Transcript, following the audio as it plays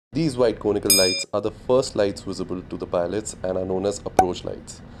These white conical lights are the first lights visible to the pilots and are known as approach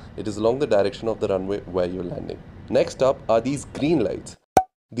lights. It is along the direction of the runway where you're landing. Next up are these green lights.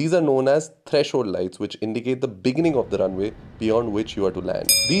 These are known as threshold lights, which indicate the beginning of the runway beyond which you are to land.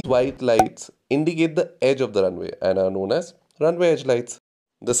 These white lights indicate the edge of the runway and are known as runway edge lights.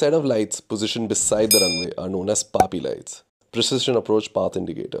 The set of lights positioned beside the runway are known as PAPI lights, Precision Approach Path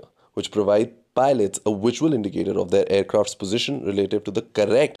Indicator, which provide pilots a visual indicator of their aircraft's position relative to the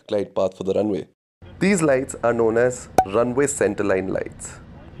correct glide path for the runway. These lights are known as runway centerline lights,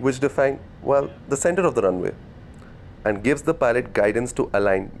 which define, well, the center of the runway and gives the pilot guidance to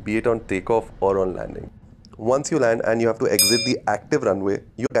align, be it on takeoff or on landing. Once you land and you have to exit the active runway,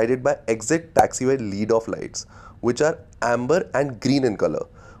 you're guided by exit taxiway lead-off lights, which are amber and green in color,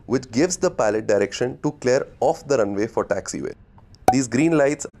 which gives the pilot direction to clear off the runway for taxiway. These green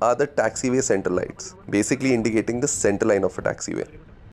lights are the taxiway center lights, basically indicating the center line of a taxiway.